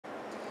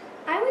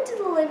went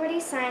to the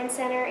Liberty Science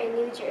Center in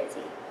New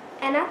Jersey,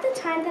 and at the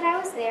time that I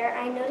was there,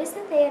 I noticed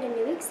that they had a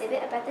new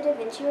exhibit about the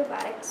Vinci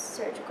Robotic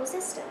Surgical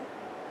System.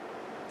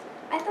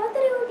 I thought that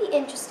it would be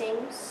interesting,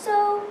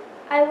 so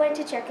I went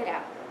to check it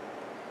out.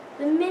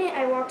 The minute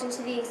I walked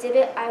into the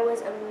exhibit, I was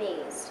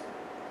amazed.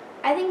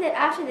 I think that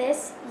after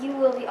this, you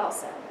will be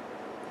also.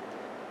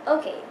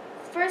 Okay,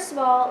 first of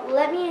all,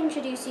 let me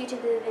introduce you to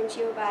the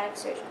Vinci Robotic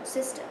Surgical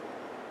System.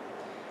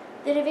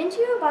 The Vinci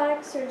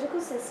Robotic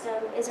Surgical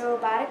System is a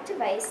robotic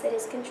device that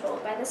is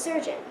controlled by the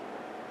surgeon,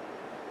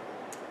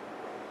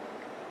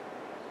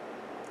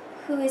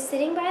 who is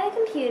sitting by the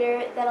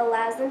computer that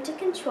allows them to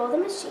control the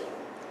machine,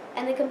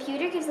 and the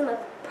computer gives them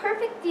a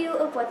perfect view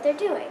of what they're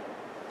doing.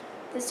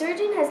 The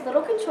surgeon has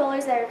little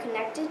controllers that are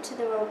connected to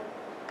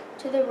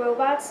the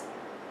robot's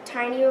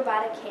tiny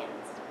robotic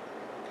hands.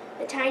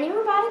 The tiny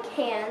robotic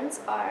hands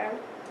are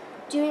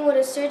doing what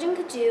a surgeon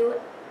could do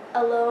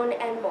alone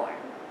and more.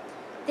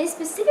 This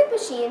specific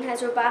machine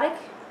has robotic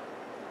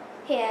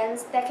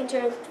hands that can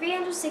turn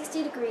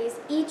 360 degrees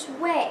each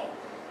way.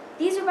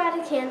 These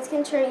robotic hands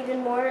can turn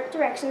even more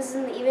directions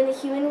than even the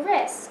human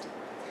wrist.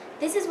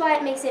 This is why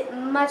it makes it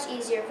much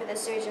easier for the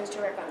surgeons to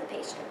work on the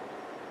patient.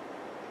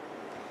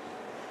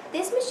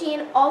 This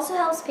machine also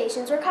helps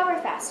patients recover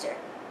faster.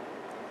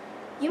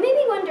 You may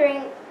be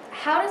wondering,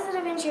 how does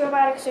the Vinci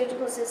Robotic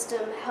Surgical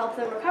System help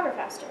them recover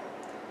faster?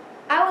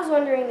 I was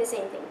wondering the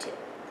same thing too.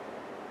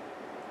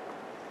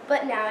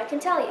 But now I can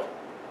tell you.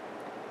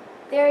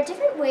 There are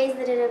different ways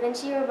that a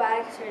Vinci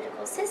Robotic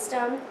Surgical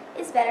System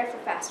is better for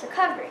fast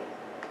recovery.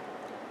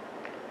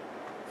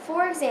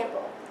 For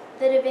example,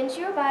 the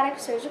Vinci Robotic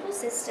Surgical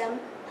System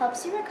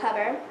helps you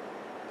recover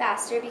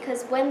faster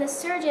because when the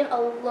surgeon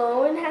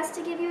alone has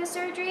to give you a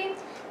surgery,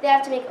 they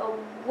have to make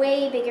a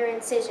way bigger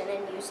incision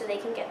in you so they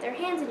can get their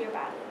hands in your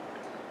body.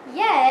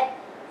 Yet,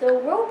 the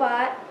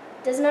robot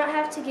does not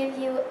have to give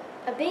you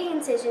a big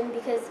incision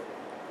because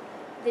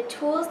the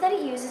tools that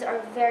it uses are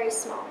very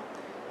small.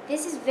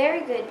 This is very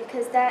good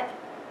because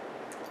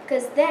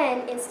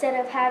then, instead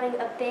of having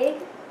a big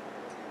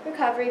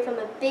recovery from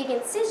a big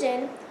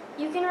incision,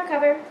 you can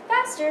recover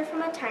faster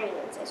from a tiny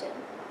incision.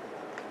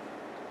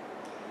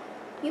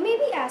 You may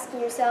be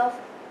asking yourself,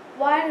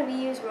 why do we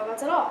use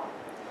robots at all?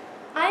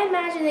 I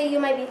imagine that you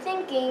might be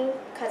thinking,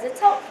 because it's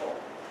helpful,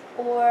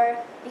 or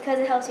because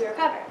it helps you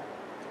recover.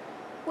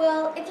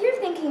 Well, if you're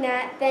thinking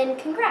that, then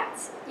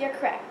congrats, you're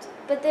correct.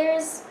 But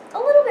there's a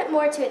little bit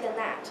more to it than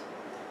that.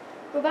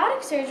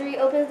 Robotic surgery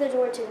opens the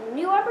door to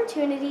new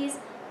opportunities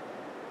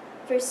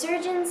for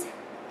surgeons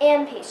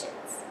and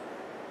patients.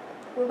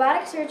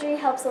 Robotic surgery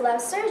helps allow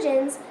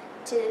surgeons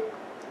to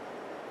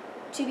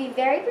be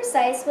very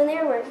precise when they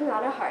are working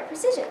on a hard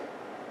procedure.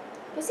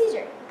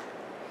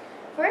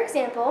 For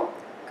example,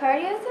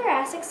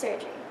 cardiothoracic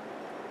surgery.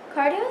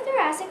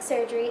 Cardiothoracic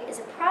surgery is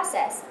a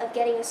process of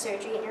getting a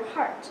surgery in your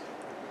heart.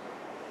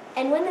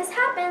 And when this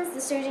happens,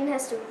 the surgeon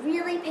has to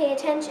really pay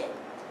attention,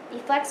 be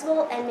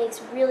flexible, and makes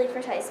really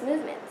precise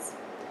movements.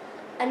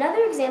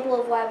 Another example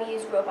of why we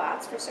use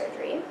robots for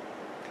surgery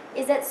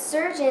is that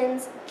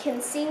surgeons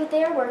can see what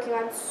they are working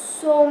on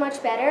so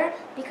much better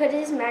because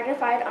it is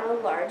magnified on a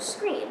large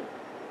screen.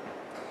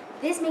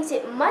 This makes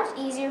it much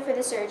easier for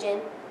the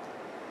surgeon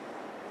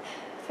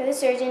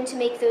to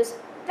make those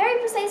very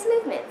precise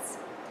movements.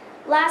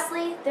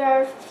 Lastly, there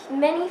are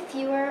many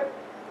fewer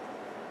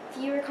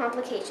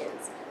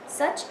complications,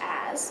 such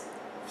as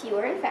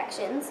fewer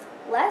infections,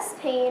 less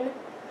pain,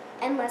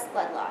 and less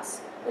blood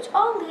loss, which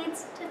all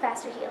leads to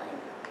faster healing.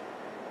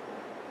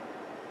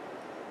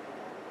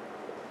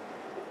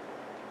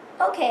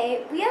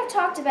 Okay, we have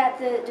talked about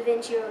the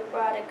Vinci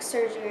Robotic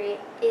Surgery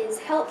is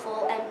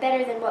helpful and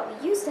better than what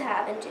we used to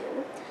have and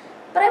do,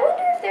 but I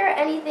wonder if there are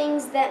any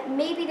things that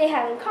maybe they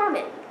have in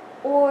common,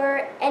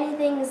 or any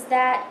things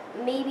that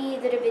maybe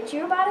the Vinci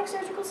Robotic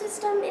Surgical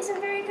System isn't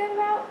very good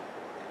about?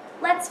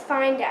 Let's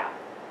find out.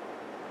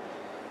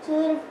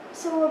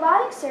 So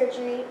robotic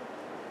surgery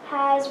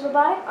has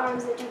robotic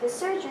arms that do the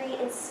surgery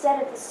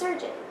instead of the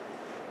surgeon.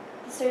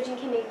 The surgeon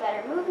can make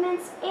better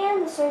movements,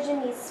 and the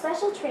surgeon needs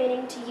special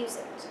training to use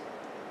it.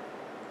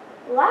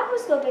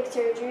 Laparoscopic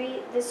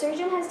surgery, the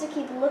surgeon has to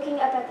keep looking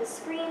up at the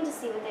screen to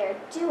see what they are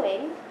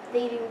doing.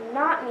 They do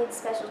not need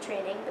special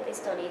training, but they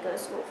still need to go to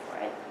school for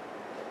it.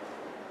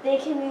 They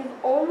can move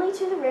only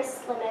to the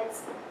wrist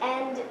limits,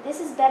 and this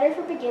is better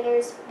for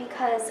beginners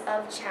because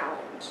of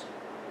challenge.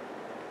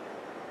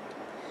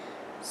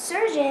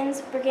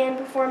 Surgeons began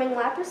performing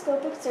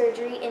laparoscopic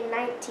surgery in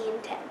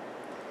 1910.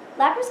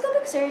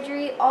 Laparoscopic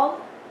surgery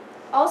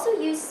also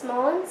used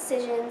small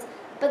incisions,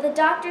 but the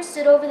doctor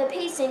stood over the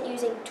patient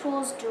using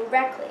tools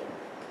directly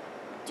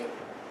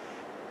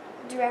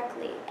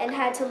and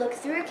had to look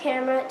through a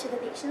camera to the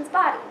patient's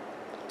body,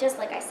 just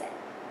like I said.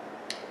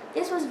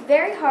 This was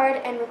very hard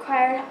and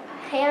required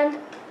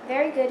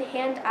very good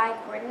hand-eye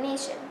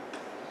coordination.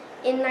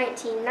 In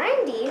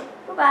 1990,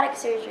 robotic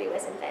surgery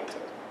was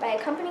invented by a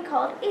company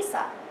called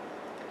ASOT.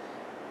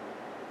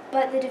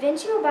 But the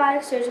Vinci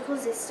Robotic Surgical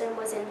System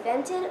was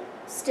invented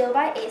still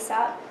by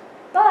ASOT,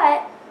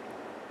 but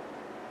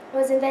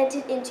was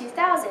invented in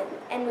 2000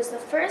 and was the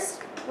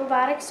first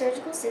robotic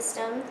surgical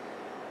system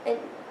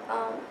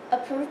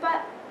approved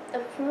by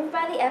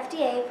the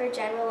FDA for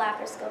general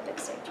laparoscopic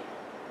surgery.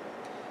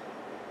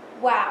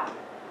 Wow,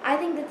 I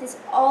think that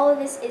all of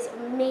this is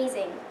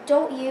amazing.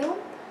 Don't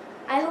you?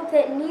 I hope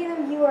that neither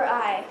you or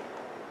I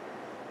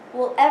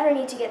will ever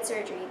need to get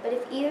surgery, but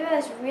if either of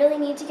us really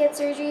need to get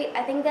surgery,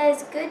 I think that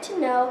it's good to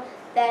know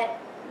that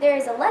there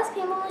is a less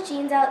painful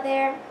machines out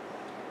there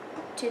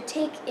to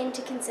take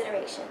into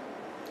consideration.